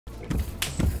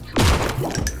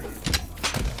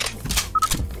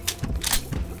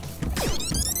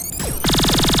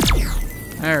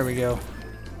There we go.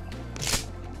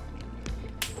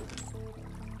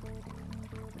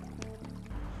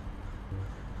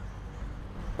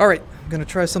 Alright, I'm going to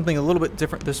try something a little bit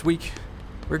different this week.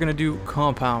 We're going to do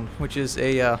Compound, which is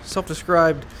a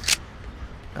self-described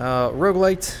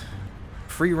roguelite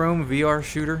free roam VR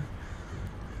shooter.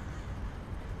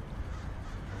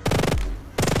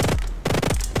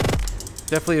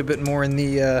 Definitely a bit more in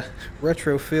the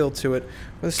retro feel to it,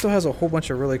 but it still has a whole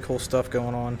bunch of really cool stuff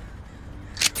going on.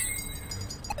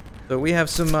 So we have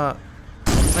some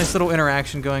nice little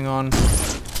interaction going on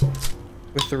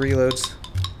with the reloads.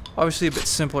 Obviously a bit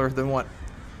simpler than what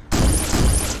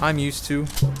I'm used to,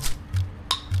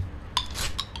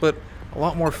 but a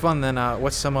lot more fun than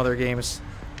what some other games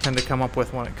tend to come up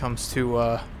with when it comes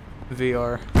to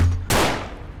VR.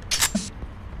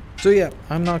 So yeah,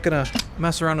 I'm not gonna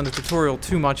mess around in the tutorial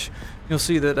too much. You'll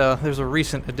see that there's a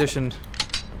recent addition.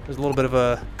 There's a little bit of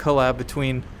a collab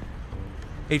between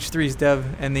H3's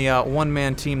dev and the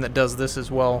one-man team that does this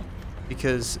as well,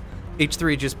 because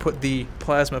H3 just put the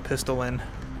plasma pistol in,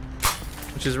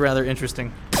 which is rather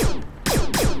interesting.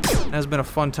 It has been a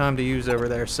fun time to use over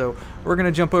there. So we're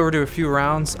gonna jump over to a few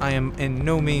rounds. I am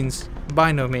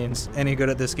by no means any good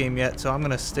at this game yet, so I'm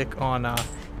gonna stick on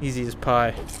easy as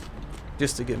pie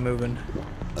just to get moving.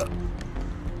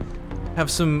 Have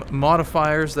some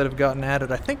modifiers that have gotten added,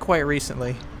 I think, quite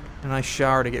recently. A nice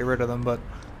shower to get rid of them, but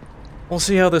we'll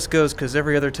see how this goes, because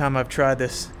every other time I've tried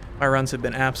this, my runs have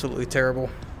been absolutely terrible.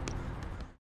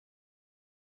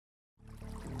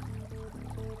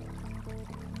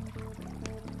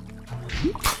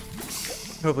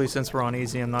 Hopefully, since we're on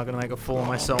easy, I'm not gonna make a fool of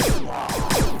myself.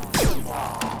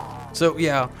 So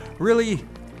yeah, really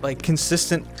like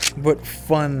consistent but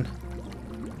fun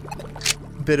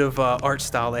bit of art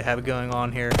style they have going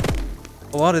on here.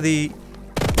 A lot of the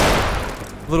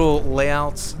little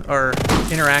layouts are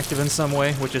interactive in some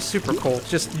way, which is super cool.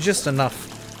 Just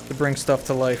enough to bring stuff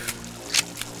to life.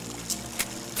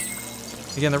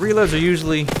 Again, the reloads are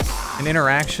usually an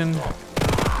interaction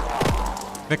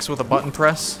mixed with a button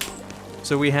press.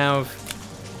 So we have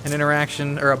an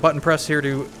interaction, or a button press here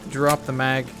to drop the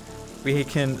mag. We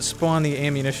can spawn the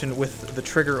ammunition with the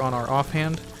trigger on our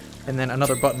offhand, and then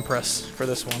another button press for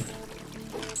this one.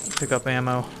 Pick up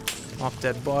ammo off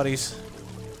dead bodies.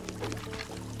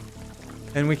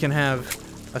 And we can have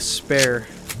a spare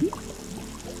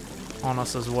on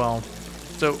us as well.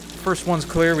 So first one's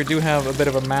clear. We do have a bit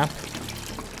of a map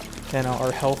and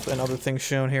our health and other things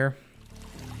shown here.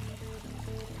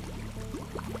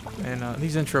 And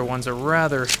these intro ones are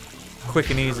rather quick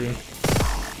and easy.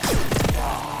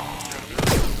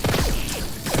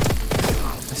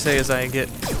 I say as I get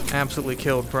absolutely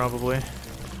killed, probably.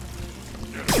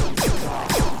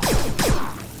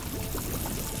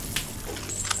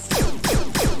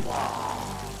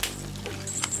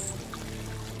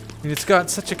 And it's got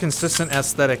such a consistent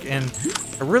aesthetic, and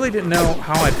I really didn't know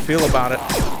how I'd feel about it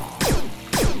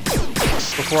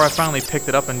before I finally picked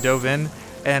it up and dove in.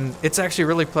 And it's actually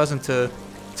really pleasant to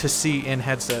see in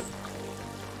headset.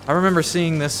 I remember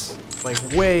seeing this like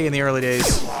way in the early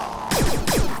days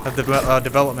of the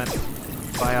development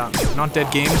by Not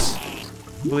Dead Games,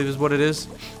 I believe is what it is.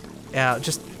 Yeah,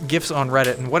 just GIFs on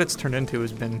Reddit, and what it's turned into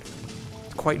has been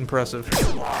quite impressive.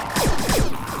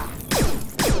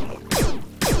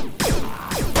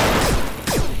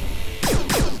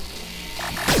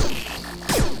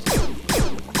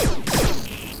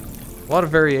 A lot of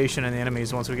variation in the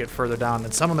enemies once we get further down,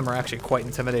 and some of them are actually quite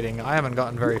intimidating. I haven't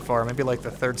gotten very far, maybe like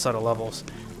the third set of levels.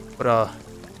 But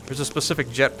there's a specific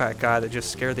jetpack guy that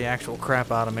just scared the actual crap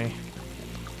out of me.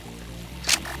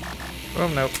 Oh,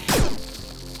 nope.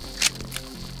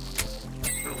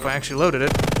 If I actually loaded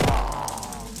it.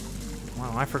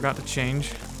 Wow, I forgot to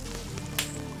change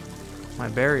my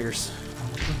barriers.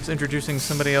 I was introducing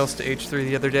somebody else to H3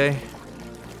 the other day,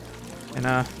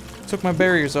 and took my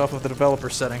barriers off of the developer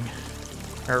setting.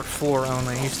 Or floor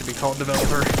only, it used to be called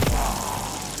developer.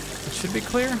 It should be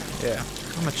clear? Yeah.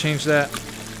 I'm gonna change that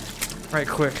right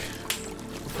quick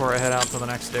before I head out to the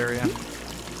next area.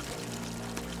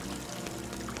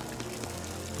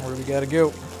 Where do we gotta go?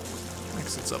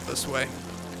 Exit's up this way.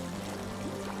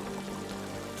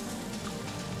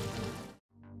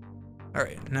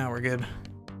 Alright, now we're good.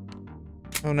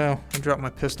 Oh no, I dropped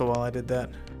my pistol while I did that.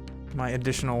 My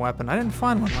additional weapon. I didn't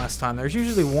find one last time. There's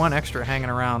usually one extra hanging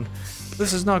around.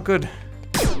 This is not good.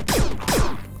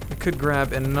 I could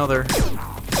grab another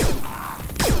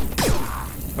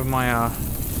of my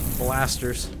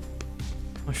blasters.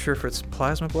 Not sure if it's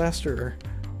plasma blaster or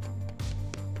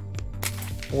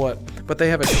what, but they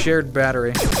have a shared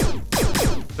battery,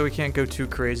 so we can't go too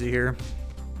crazy here.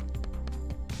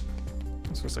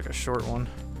 Let's This looks like a short one.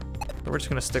 But we're just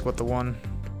gonna stick with the one.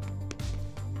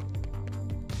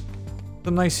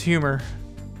 The nice humor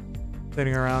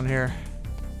sitting around here.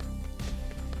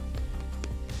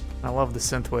 I love the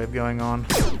synthwave going on.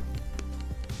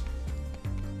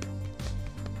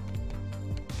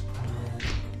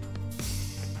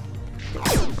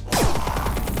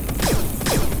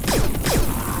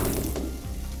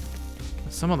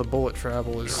 Some of the bullet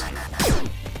travel is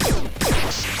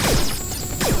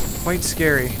quite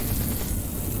scary.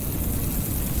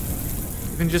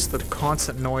 Even just the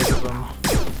constant noise of them.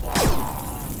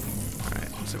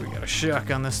 Alright, so we got a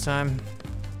shotgun this time.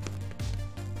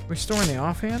 Are we storing the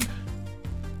offhand?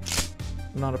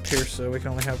 Not appear so. We can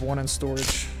only have one in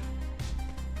storage.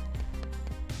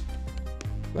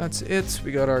 That's it.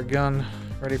 We got our gun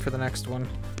ready for the next one.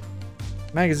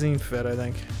 Magazine fed, I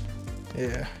think.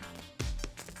 Yeah.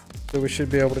 So we should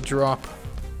be able to drop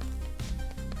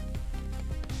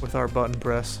with our button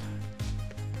press.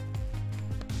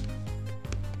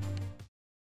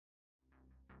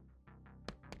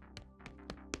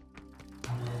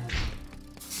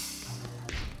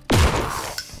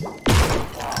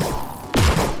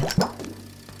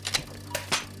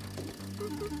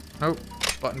 Oh,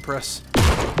 button press.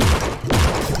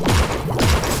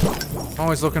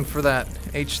 Always looking for that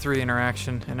H3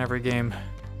 interaction in every game.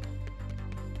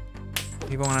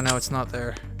 Even when I know it's not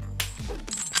there.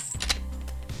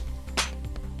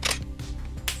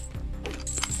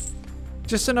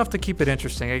 Just enough to keep it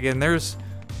interesting. Again, there's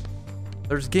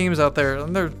games out there,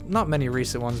 and there are not many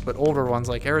recent ones, but older ones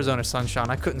like Arizona Sunshine.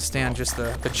 I couldn't stand just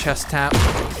the chest tap.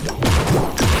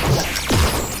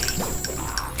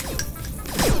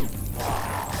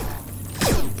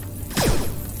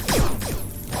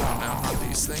 Oh no, not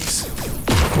these things.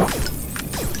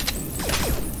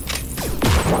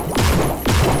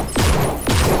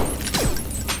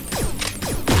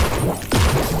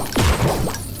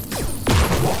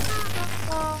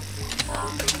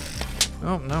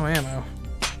 Oh, no ammo.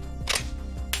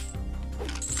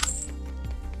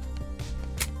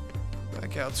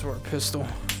 Back out to our pistol.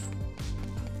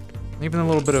 Even a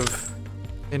little bit of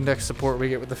index support we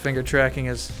get with the finger tracking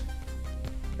is...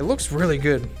 It looks really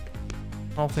good,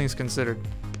 all things considered.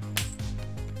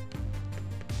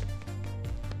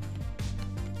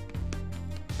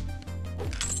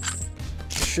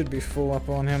 Should be full up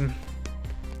on him.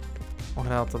 I'll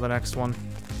head out to the next one.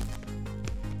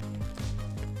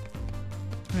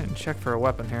 I didn't check for a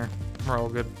weapon here. We're all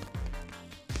good.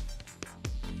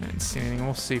 I didn't see anything.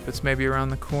 We'll see if it's maybe around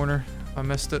the corner. If I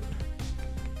missed it.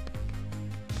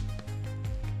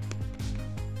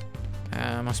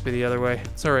 Must be the other way.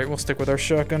 It's alright, we'll stick with our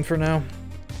shotgun for now.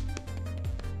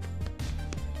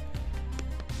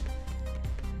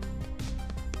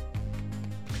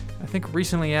 I think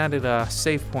recently added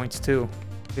save points too.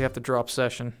 We have to drop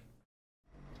session.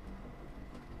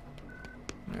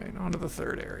 Alright, on to the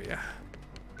third area.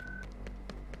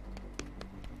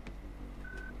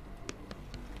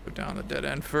 Go down the dead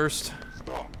end first.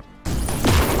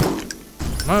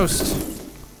 Most.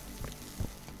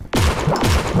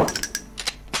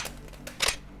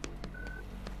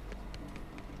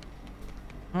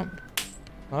 Oh,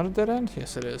 not a dead end?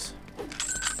 Yes, it is.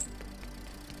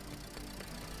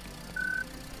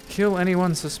 Kill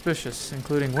anyone suspicious,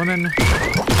 including women,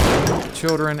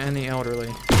 children, and the elderly.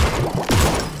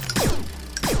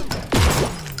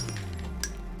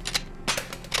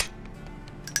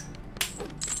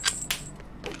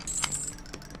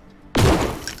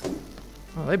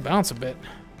 Well, they bounce a bit.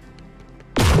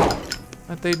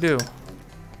 That they do.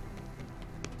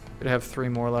 Could have 3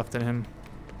 more left in him.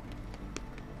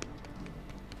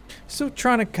 Still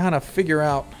trying to kind of figure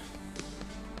out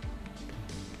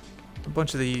a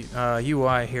bunch of the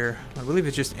UI here. I believe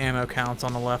it's just ammo counts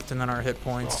on the left and then our hit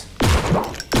points.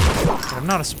 But I've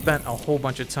not spent a whole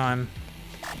bunch of time.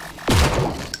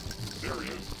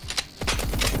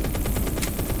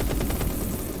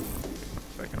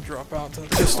 If I can drop out to the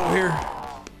pistol here.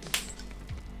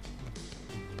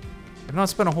 I've not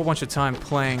spent a whole bunch of time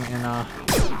playing and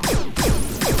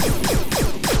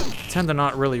tend to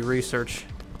not really research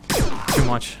too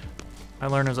much. I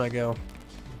learn as I go.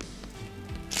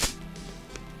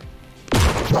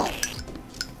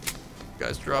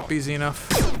 Guys drop easy enough.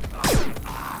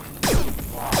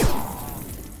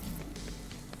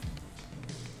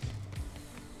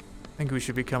 I think we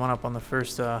should be coming up on the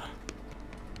first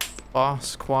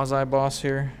boss, quasi-boss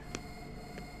here.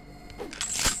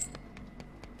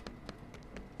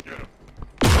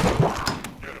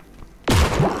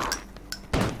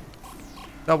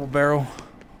 Double barrel.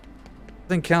 I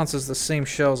think counts as the same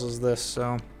shells as this,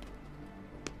 so I'm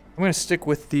gonna stick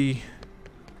with the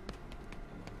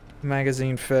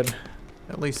magazine fed,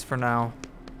 at least for now.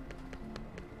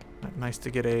 Nice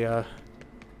to get a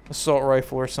assault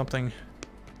rifle or something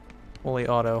fully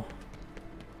auto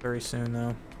very soon,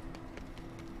 though.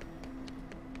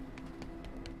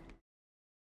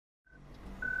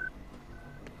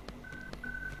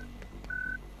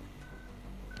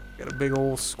 Got a big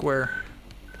old square.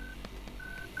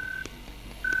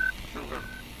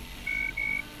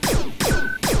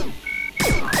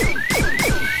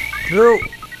 No!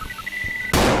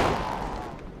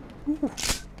 Ooh.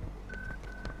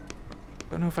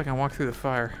 Don't know if I can walk through the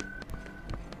fire.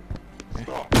 Okay.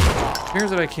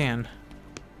 Here's what I can.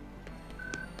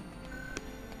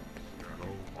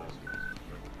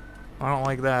 I don't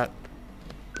like that.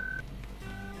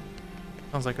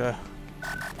 Sounds like a...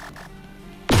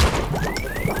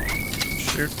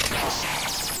 Shoot.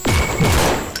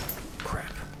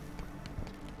 Crap.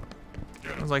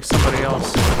 Sounds like somebody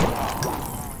else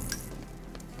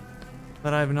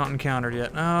that I have not encountered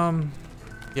yet.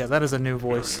 Yeah, that is a new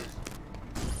voice.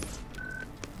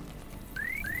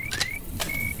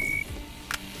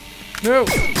 No!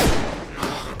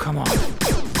 Oh, come on.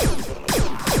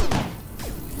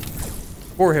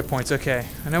 4 hit points, okay.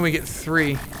 I know we get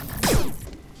 3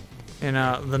 in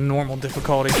the normal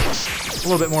difficulty. A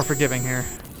little bit more forgiving here.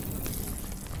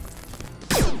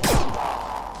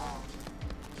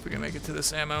 If we can make it to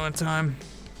this ammo in time.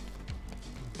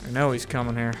 I know he's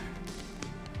coming here.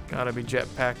 Gotta be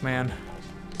Jetpack Man.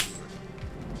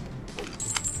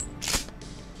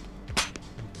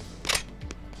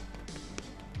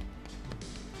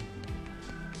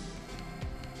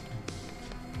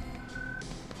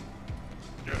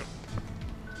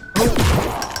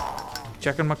 Oh.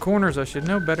 Checking my corners, I should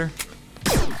know better.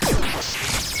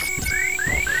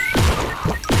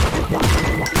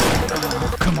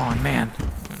 Come on, man.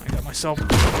 I got myself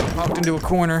popped into a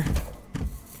corner.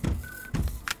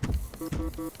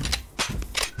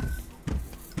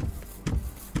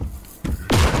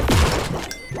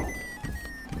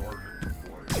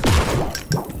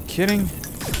 Kidding?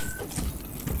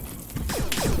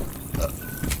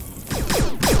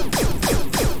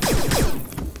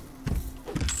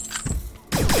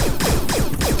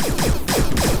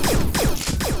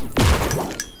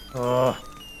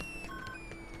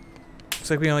 Looks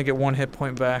like we only get 1 hit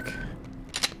point back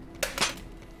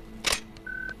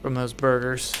from those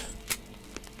burgers.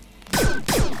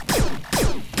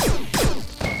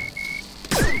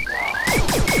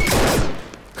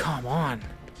 Come on.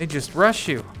 They just rush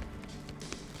you.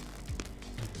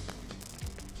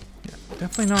 Yeah,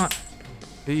 definitely not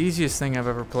the easiest thing I've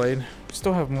ever played.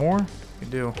 Still have more? We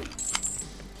do.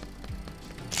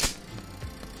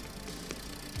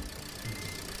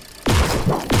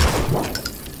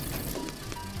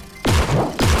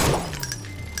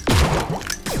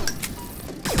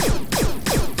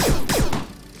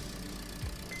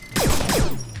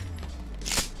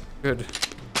 Good.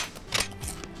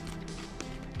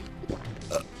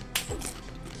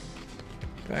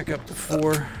 Back up to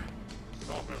 4. I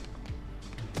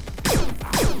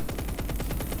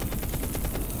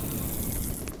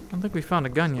don't think we found a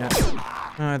gun yet.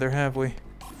 Neither have we.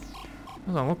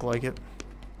 Doesn't look like it.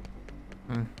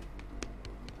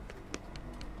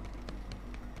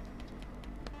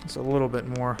 There's a little bit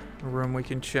more room we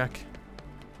can check.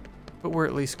 But we're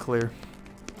at least clear.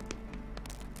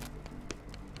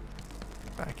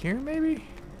 Back here, maybe?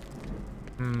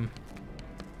 Yeah,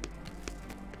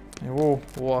 we'll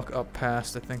walk up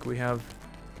past. I think we have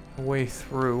a way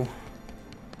through.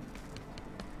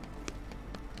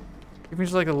 Even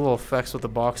just like a little effects with the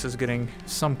boxes getting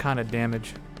some kind of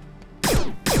damage.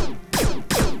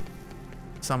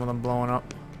 Some of them blowing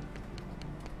up.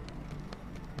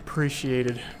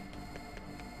 Appreciated.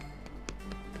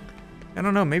 I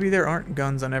don't know, maybe there aren't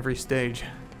guns on every stage.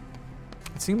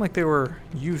 It seemed like they were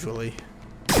usually,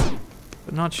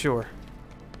 but not sure.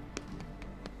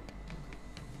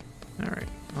 Alright,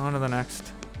 on to the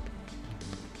next.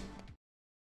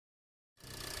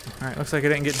 Alright, looks like I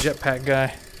didn't get Jetpack Guy.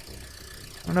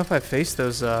 I don't know if I've faced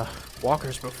those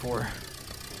walkers before.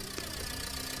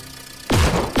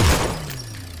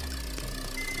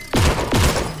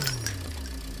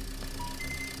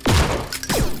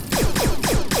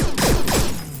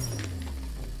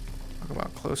 Talk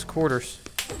about close quarters.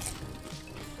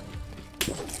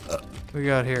 What we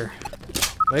got here?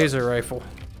 Laser rifle.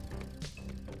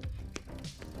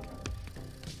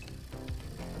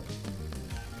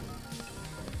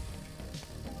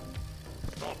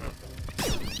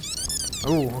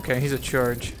 Oh, okay, he's a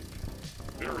charge.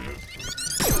 There he is.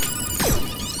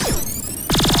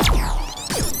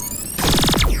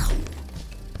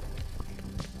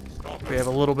 We have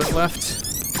a little bit left.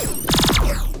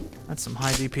 That's some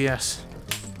high DPS.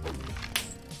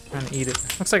 Trying to eat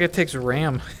it. Looks like it takes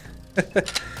RAM.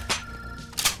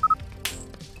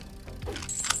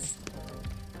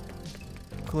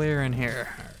 Clear in here.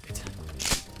 Alright.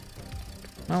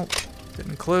 Nope.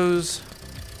 Didn't close.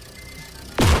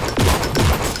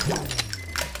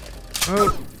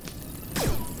 Oh.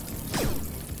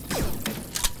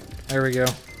 There we go.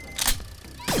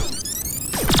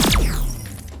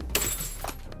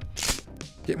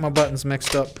 Get my buttons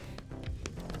mixed up.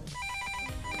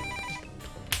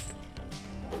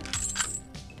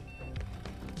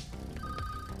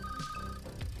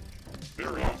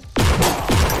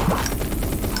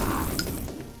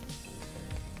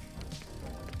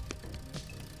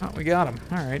 Oh, we got him.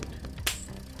 Alright.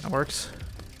 That works.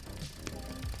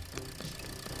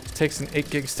 It takes an 8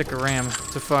 gig stick of RAM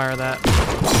to fire that.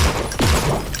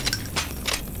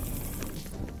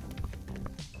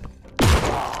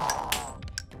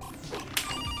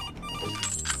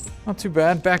 Not too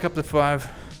bad. Back up to 5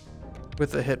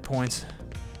 with the hit points.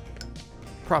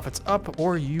 Profits up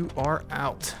or you are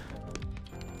out.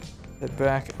 Head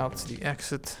back out to the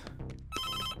exit.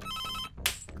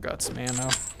 Forgot some ammo.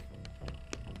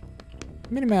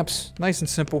 Minimap's nice and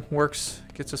simple. Works.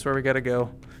 Gets us where we gotta go.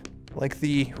 Like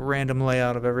the random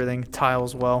layout of everything.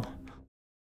 Tiles well.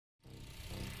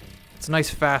 It's nice,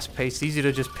 fast-paced. Easy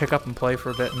to just pick up and play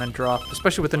for a bit and then drop.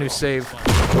 Especially with the new save.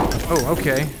 Oh,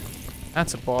 okay.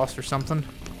 That's a boss or something.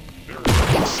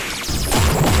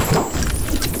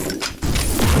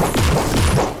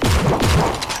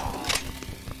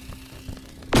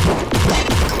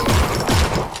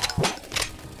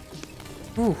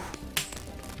 Ooh.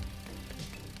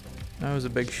 That was a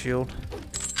big shield.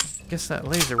 Guess that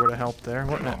laser would have helped there,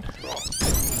 wouldn't it?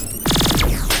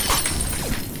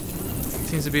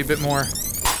 Seems to be a bit more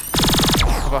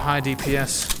of a high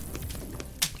DPS.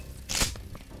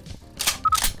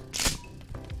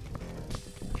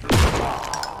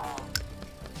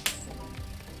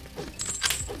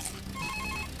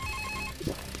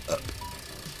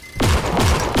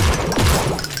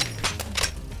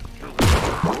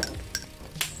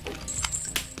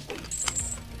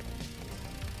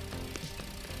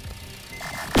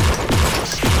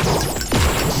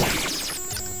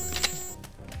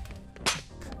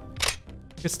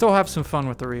 You could still have some fun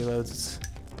with the reloads. It's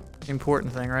the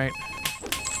important thing, right?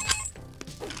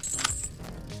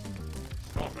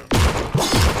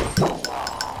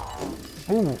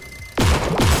 Ooh.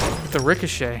 The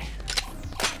ricochet.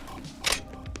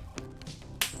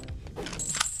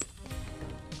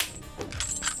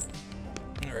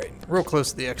 Alright, real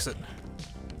close to the exit.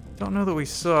 Don't know that we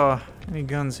saw any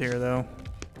guns here, though.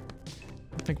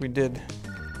 I think we did.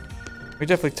 We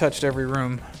definitely touched every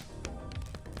room.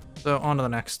 So, on to the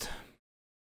next.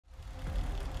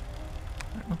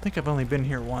 I don't think I've only been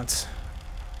here once.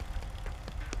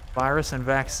 Virus and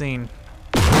vaccine.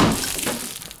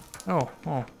 Oh.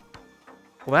 Well,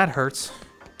 that hurts.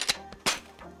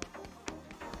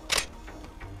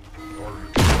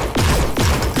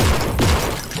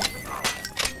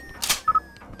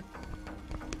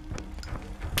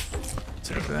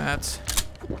 Take that.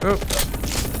 Oh.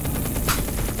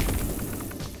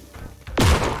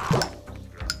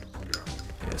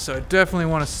 So I definitely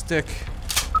want to stick,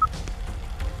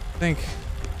 I think,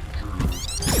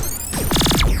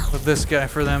 with this guy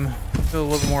for them. Feel a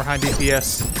little more high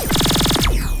DPS.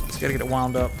 Just gotta get it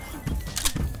wound up.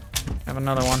 Have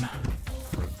another one.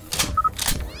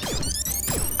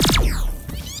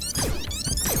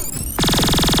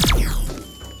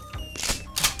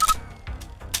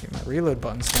 Get my reload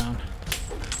buttons down.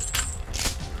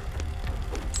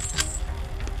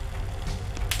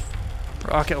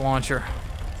 Rocket launcher.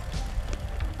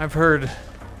 I've heard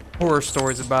horror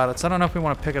stories about it, so I don't know if we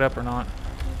want to pick it up or not.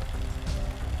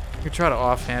 We could try to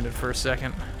offhand it for a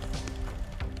second.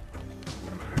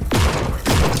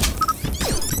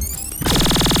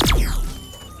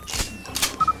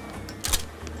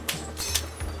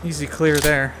 Easy clear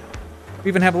there. We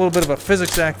even have a little bit of a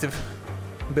physics active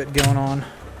bit going on.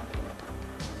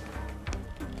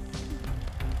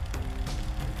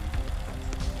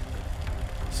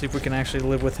 See if we can actually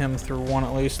live with him through one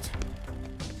at least.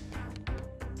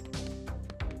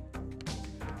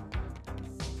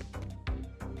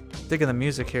 Digging the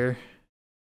music here.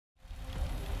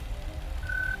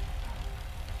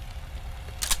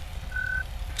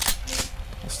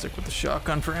 I'll stick with the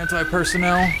shotgun for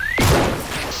anti-personnel.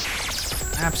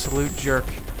 Absolute jerk.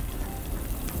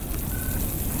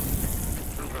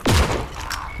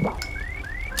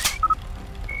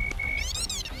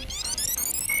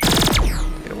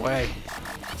 Get away.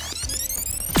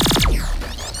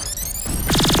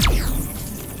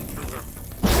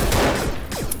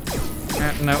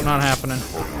 No, not happening.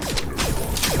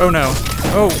 Oh no.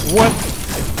 Oh, what?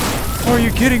 Oh, are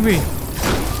you kidding me?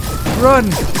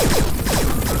 Run!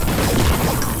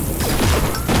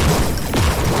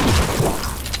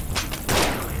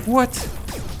 What?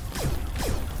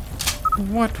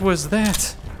 What was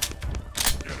that?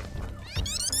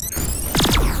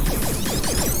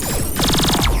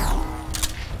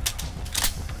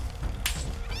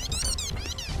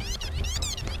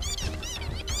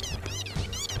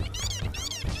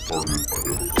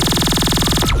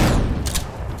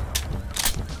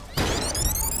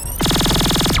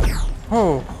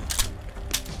 Oh.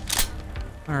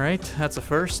 Alright, that's a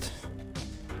first.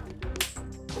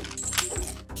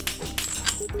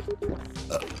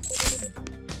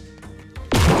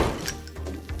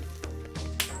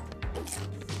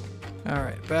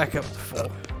 Alright, back up to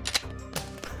full.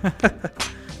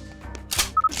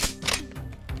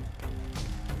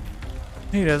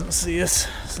 He doesn't see us,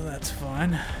 so that's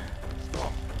fine.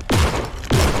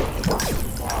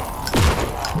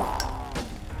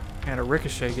 Had a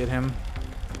ricochet get him.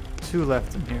 2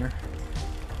 left in here.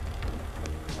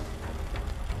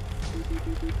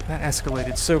 That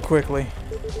escalated so quickly.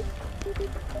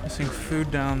 Missing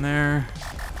food down there.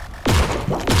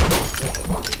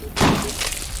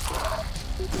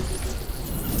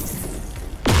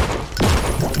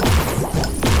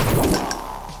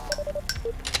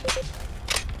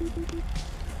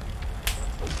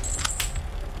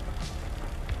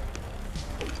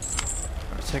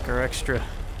 Let's take our extra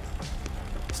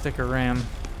sticker RAM.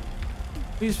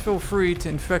 Please feel free to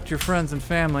infect your friends and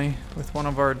family with one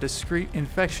of our discreet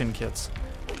infection kits.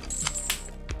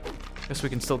 Guess we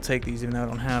can still take these even though I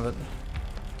don't have it.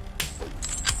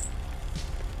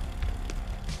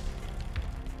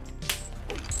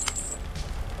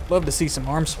 Love to see some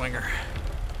arm swinger.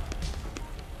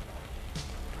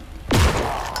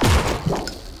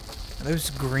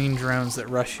 Those green drones that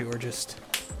rush you are just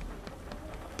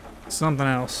something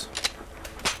else.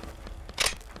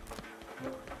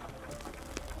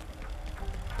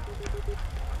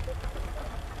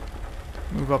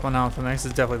 Move up on Alpha. Next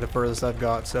is definitely the furthest I've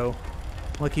got, so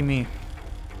lucky me.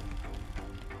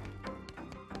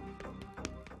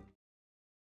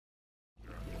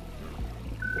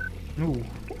 Ooh.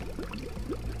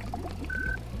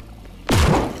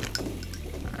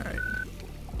 Alright.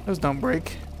 Those don't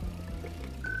break.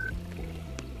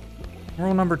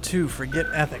 Rule number 2, forget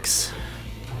ethics.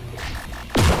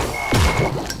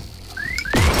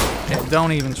 Yeah,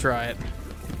 don't even try it.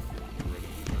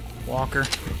 Walker.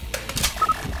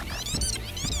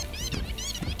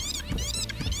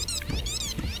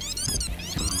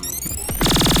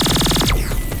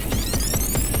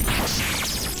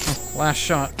 Oh, last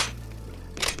shot.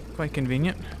 Quite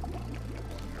convenient.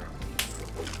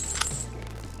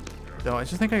 Though I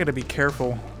just think I gotta be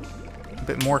careful. A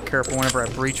bit more careful whenever I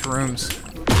breach rooms.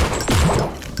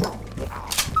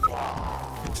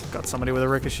 Got somebody with a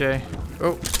ricochet.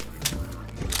 Oh.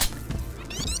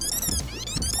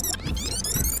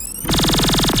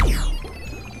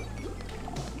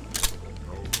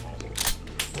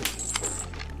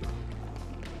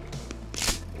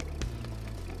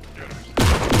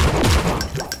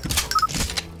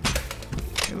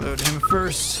 Reload him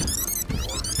first.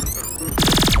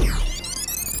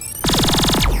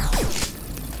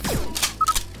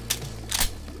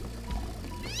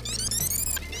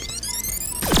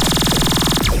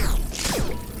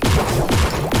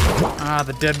 Ah,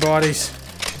 the dead bodies.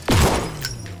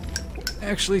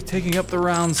 Actually taking up the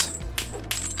rounds.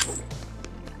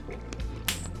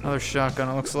 Another shotgun,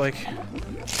 it looks like.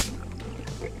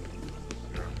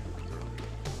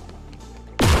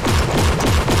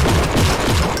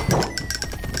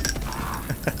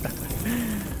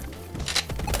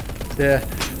 Yeah.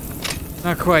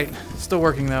 Not quite. Still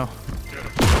working though.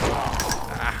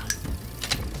 Ah.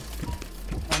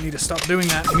 I need to stop doing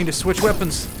that. I need to switch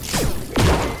weapons.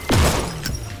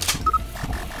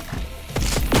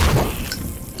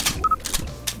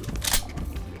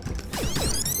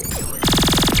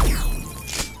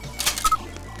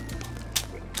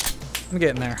 I'm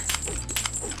getting there.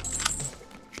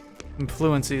 Some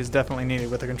fluency is definitely needed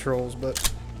with the controls,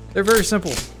 but they're very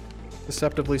simple.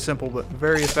 Deceptively simple, but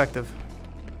very effective.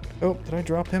 Oh, did I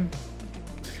drop him?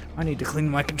 I need to clean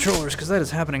my controllers, because that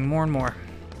is happening more and more.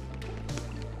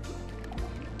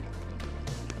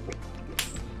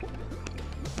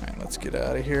 Alright, let's get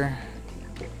out of here.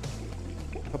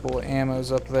 A couple of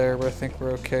ammos up there, but I think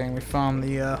we're okay. And we found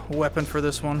the weapon for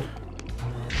this one.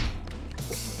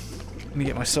 Let me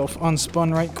get myself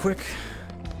unspun right quick.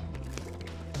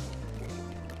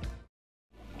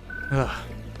 Ugh.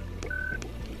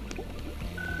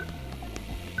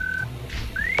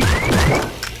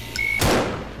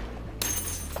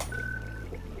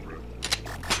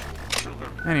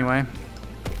 Anyway.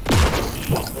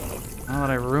 Now that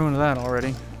I ruined that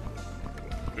already.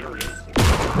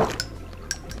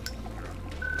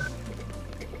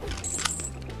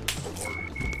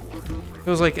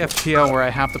 Feels like FTL where I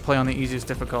have to play on the easiest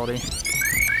difficulty.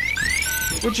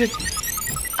 Would you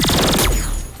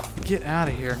get out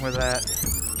of here with that?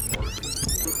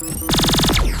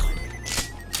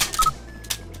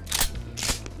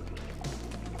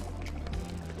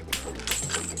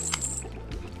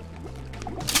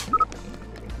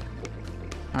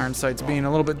 Iron sights being a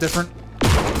little bit different.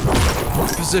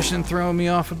 Position throwing me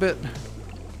off a bit.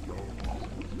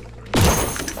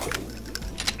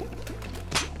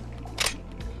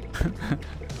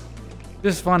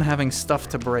 Just fun having stuff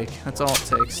to break. That's all it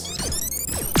takes.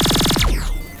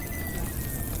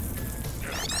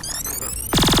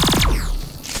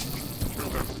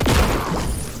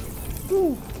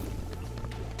 Ooh.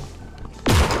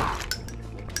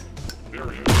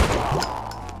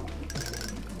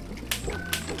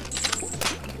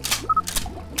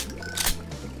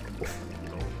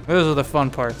 Those are the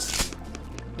fun parts.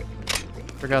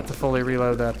 Forgot to fully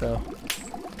reload that though.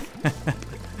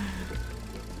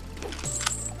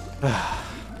 I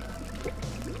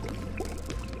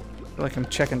feel like I'm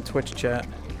checking Twitch chat.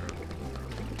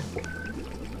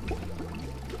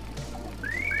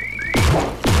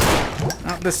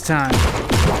 Not this time.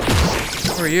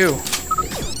 Who are you?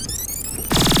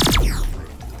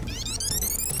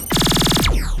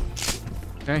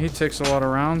 Okay, he takes a lot of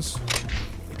rounds.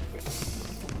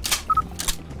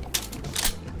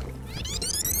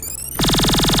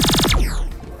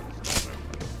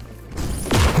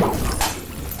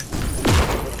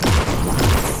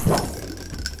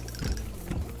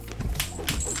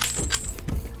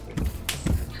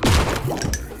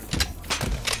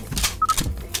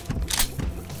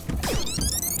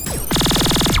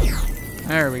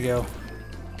 There we go.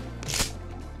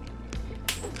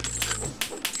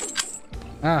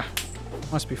 Ah,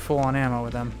 must be full on ammo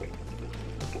with them.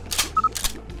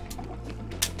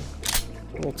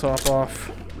 We'll top off.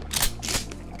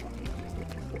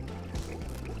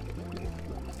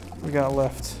 What we got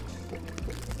left?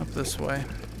 Up this way.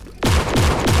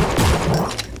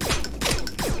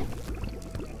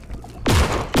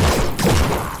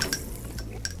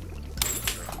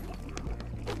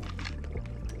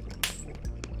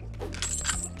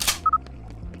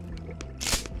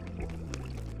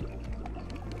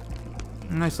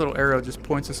 A nice little arrow just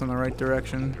points us in the right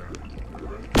direction.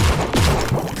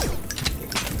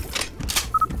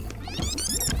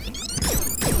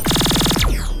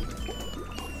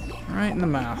 Right in the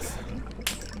mouth.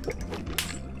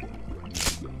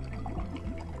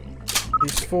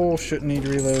 He's full, shouldn't need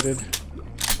reloaded.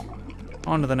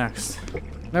 On to the next.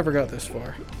 Never got this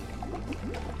far.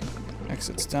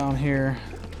 Exit's down here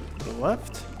to the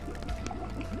left.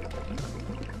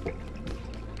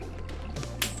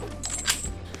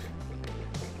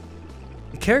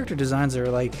 Character designs are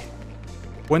like,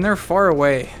 when they're far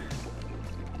away,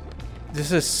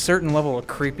 there's a certain level of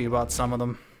creepy about some of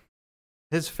them.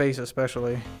 His face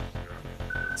especially.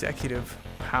 Executive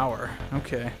power.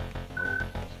 Okay.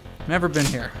 Never been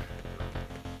here.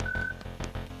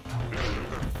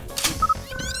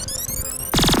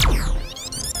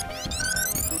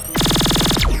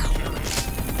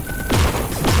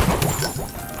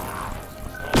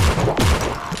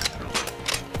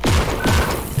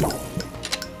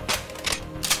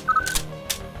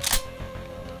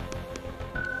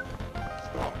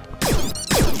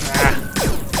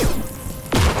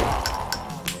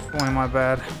 My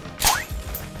bad.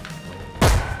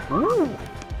 Ooh.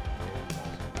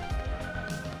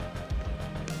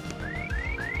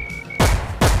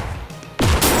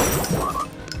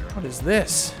 What is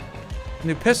this?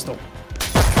 New pistol.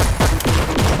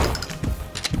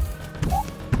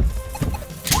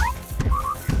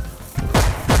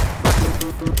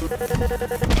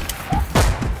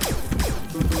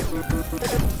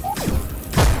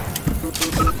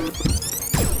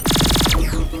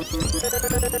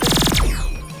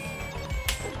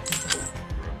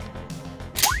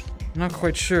 I'm not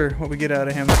quite sure what we get out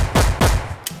of him.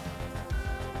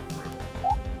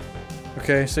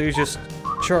 Okay, so he just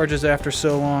charges after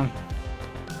so long.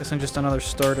 Guess I'm just another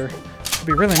starter. It'd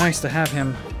be really nice to have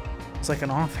him as like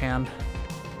an offhand.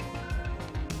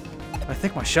 I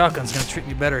think my shotgun's gonna treat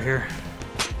me better here.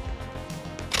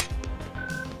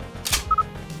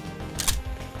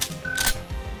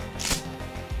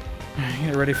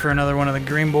 Get ready for another one of the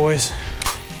green boys.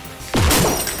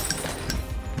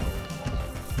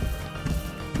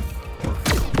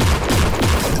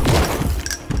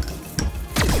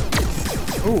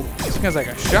 Ooh, this guy's like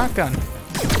a shotgun.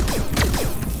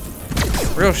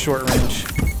 Real short range.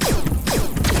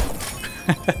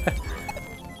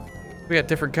 We got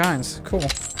different kinds. Cool.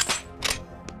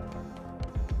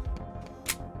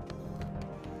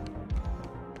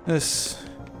 This,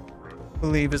 I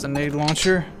believe, is a nade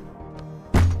launcher.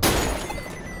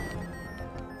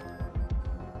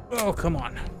 Oh, come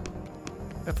on.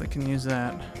 Definitely can use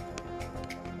that.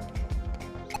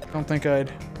 Don't think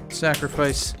I'd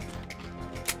sacrifice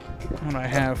what I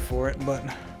have for it, but...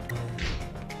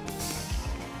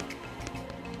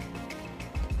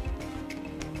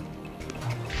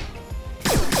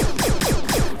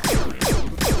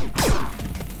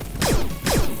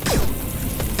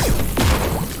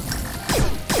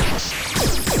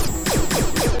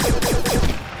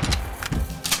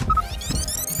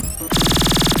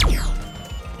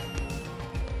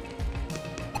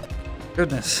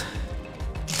 Goodness.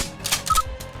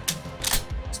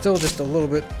 Still just a little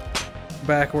bit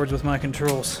backwards with my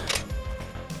controls.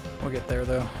 We'll get there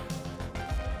though.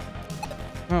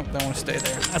 Oh, don't want to stay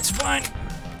there. That's fine.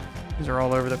 These are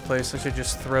all over the place. I should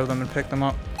just throw them and pick them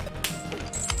up.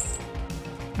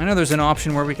 I know there's an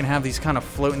option where we can have these kind of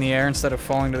float in the air instead of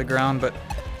falling to the ground, but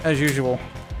as usual,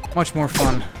 much more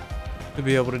fun to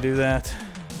be able to do that.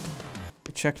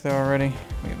 We checked that already.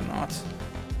 We have not.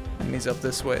 And he's up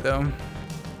this way though.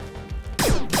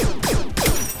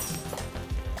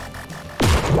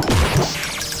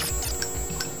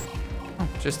 Oh,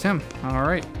 just him. All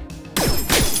right.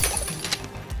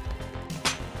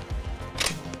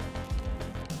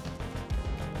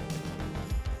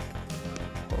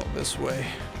 Fall this way.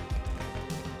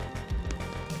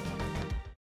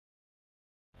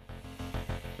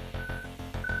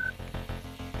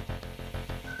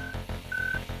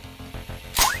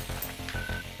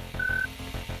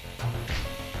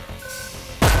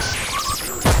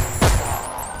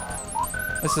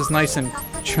 This is nice and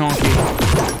chunky.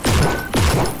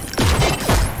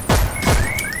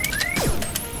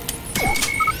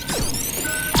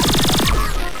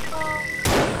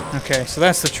 Okay, so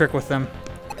that's the trick with them.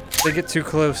 They get too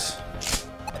close.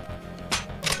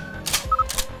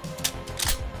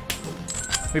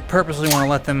 We purposely want to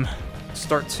let them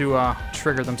start to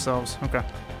trigger themselves. Okay.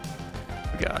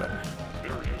 We got it.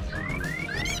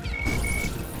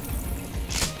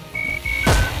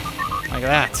 Like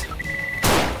that.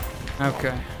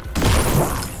 Okay.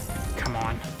 Come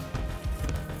on.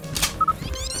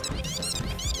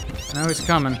 Now he's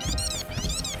coming.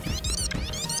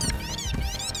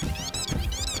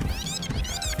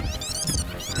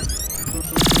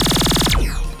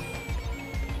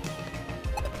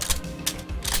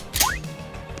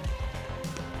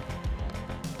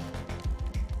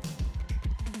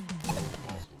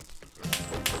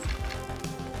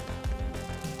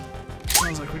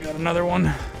 Sounds like we got another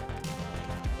one.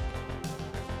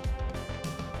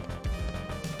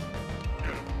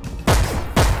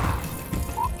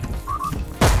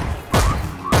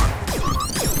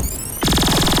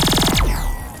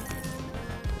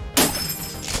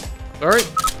 Sorry.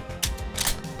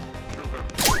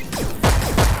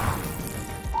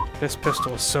 This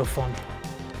pistol is so fun.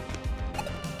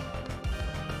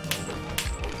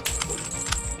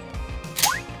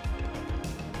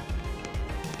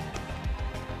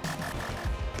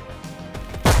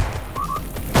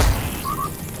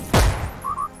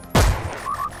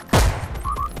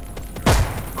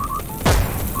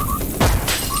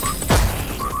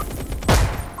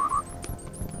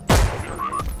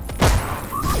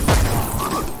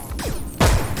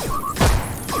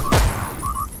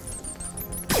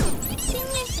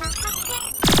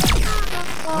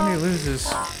 How did he lose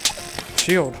his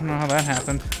shield? I don't know how that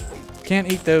happened.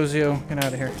 Can't eat those, yo. Get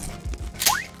out of here.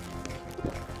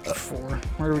 4.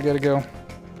 Where do we gotta go?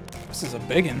 This is a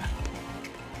big one.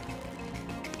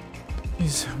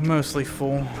 He's mostly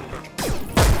full.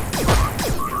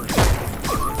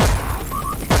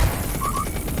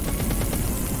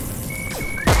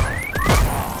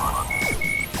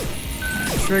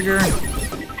 Trigger.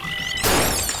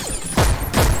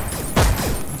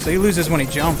 So he loses when he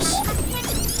jumps.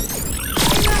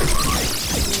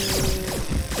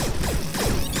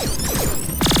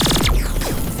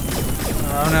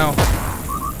 Oh no.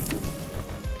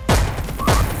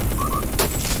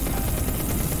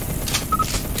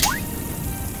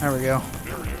 There we go.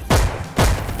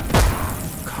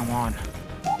 Come on.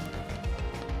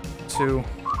 2.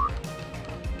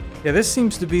 Yeah, this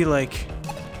seems to be like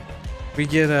we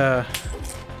get it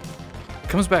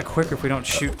comes back quicker if we don't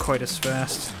shoot quite as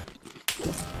fast.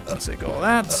 Let's take all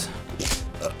that.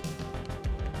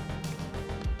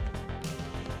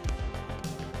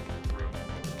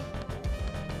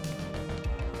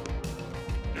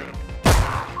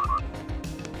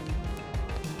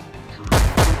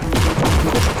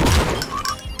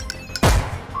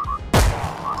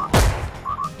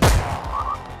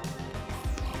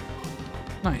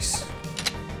 Nice.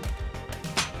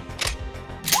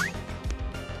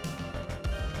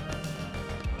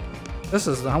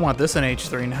 I want this in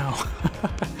H3 now.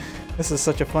 This is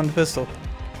such a fun pistol.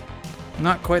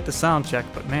 Not quite the sound check,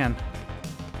 but man.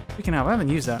 Speaking of, I haven't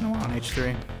used that in a while on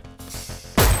H3.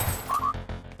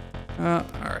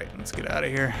 Alright, let's get out of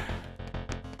here.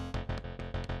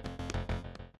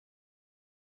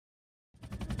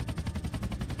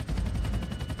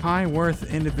 High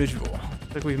worth individual.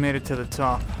 Looks like we've made it to the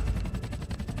top.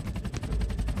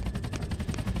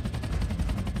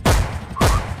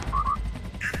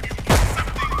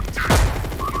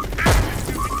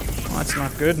 Well, that's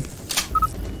not good.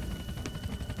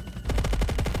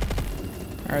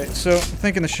 Alright, so I'm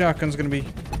thinking the shotgun's gonna be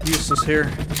useless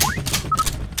here.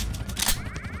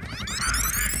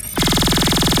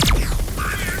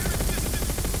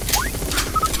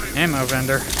 Ammo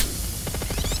vendor.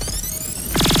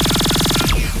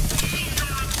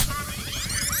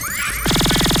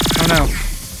 Oh no.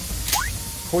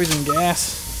 Poison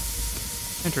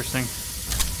gas. Interesting.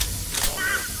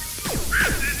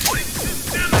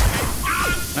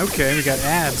 Okay, we got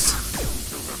ads.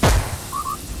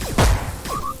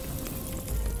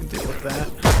 Deal with that.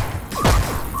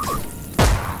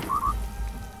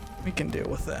 We can deal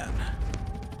with that.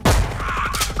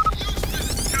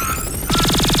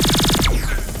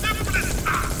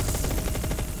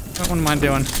 What am I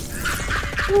doing?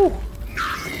 Woo.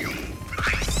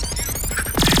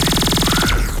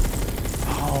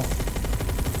 Oh.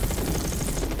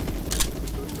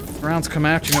 Rounds come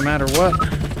at you no matter what.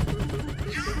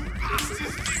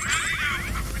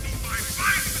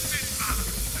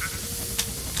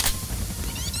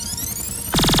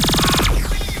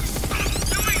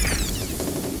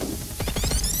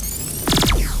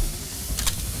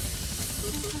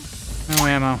 No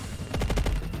ammo.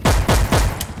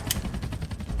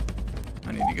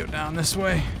 I need to go down this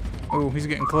way. Oh, he's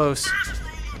getting close.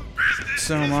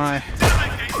 So am I.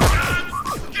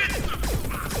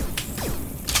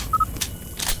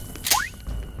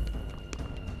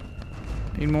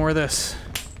 Need more of this.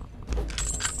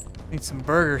 Need some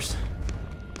burgers.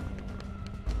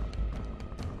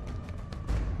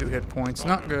 2 hit points,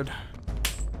 not good.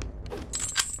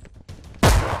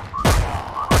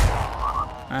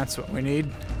 That's what we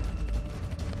need.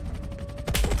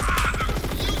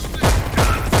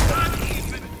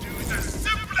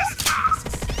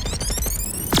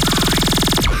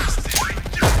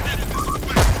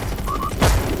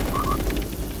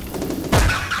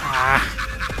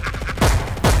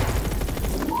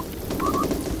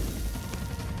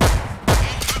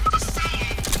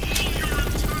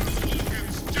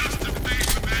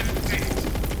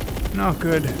 Not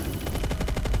good.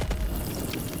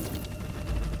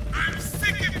 I'm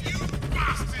sick of you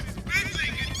bastards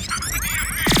meddling in company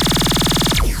affairs.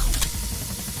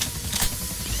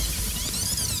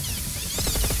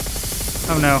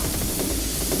 Oh no.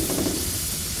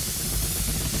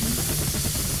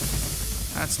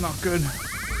 That's not good.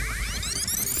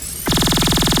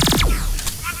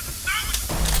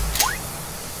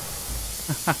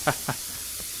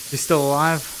 He's still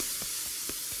alive?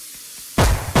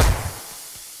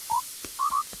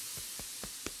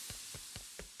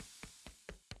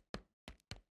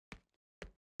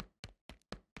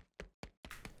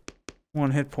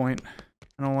 One hit point.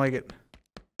 I don't like it.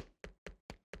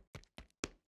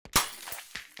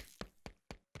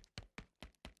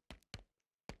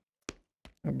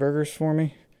 No burgers for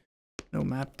me? No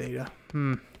map data.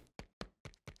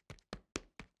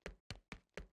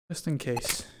 Just in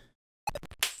case.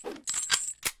 Do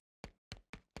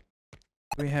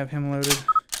we have him loaded?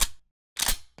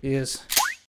 He is.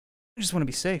 I just want to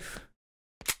be safe.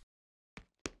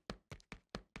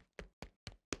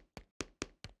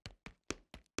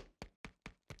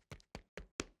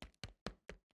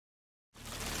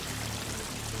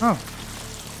 Oh.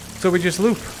 So we just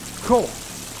loop. Cool.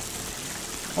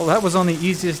 Well, that was on the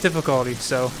easiest difficulty,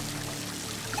 so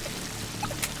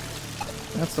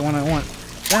that's the one I want.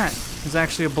 That is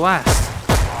actually a blast.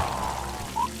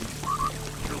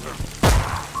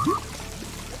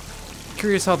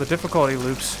 Curious how the difficulty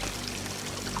loops.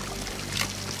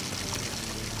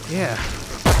 Yeah.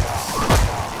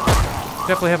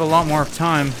 Definitely have a lot more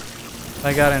time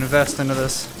I gotta invest into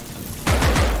this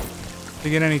to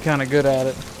get any kind of good at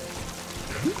it.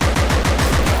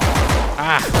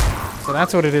 Ah! So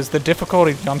that's what it is. The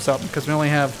difficulty jumps up because we only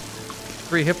have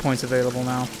 3 hit points available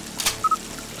now.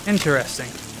 Interesting.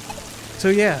 So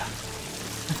yeah,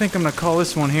 I think I'm gonna call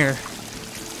this one here.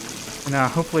 And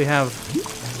hopefully have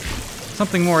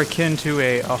something more akin to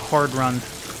a hard run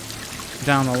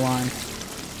down the line.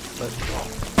 But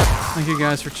thank you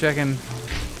guys for checking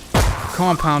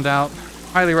compound out.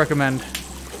 Highly recommend.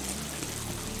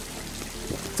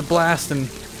 It's a blast, and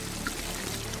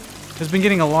has been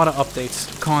getting a lot of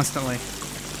updates constantly.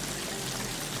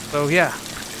 So yeah,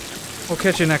 we'll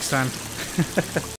catch you next time.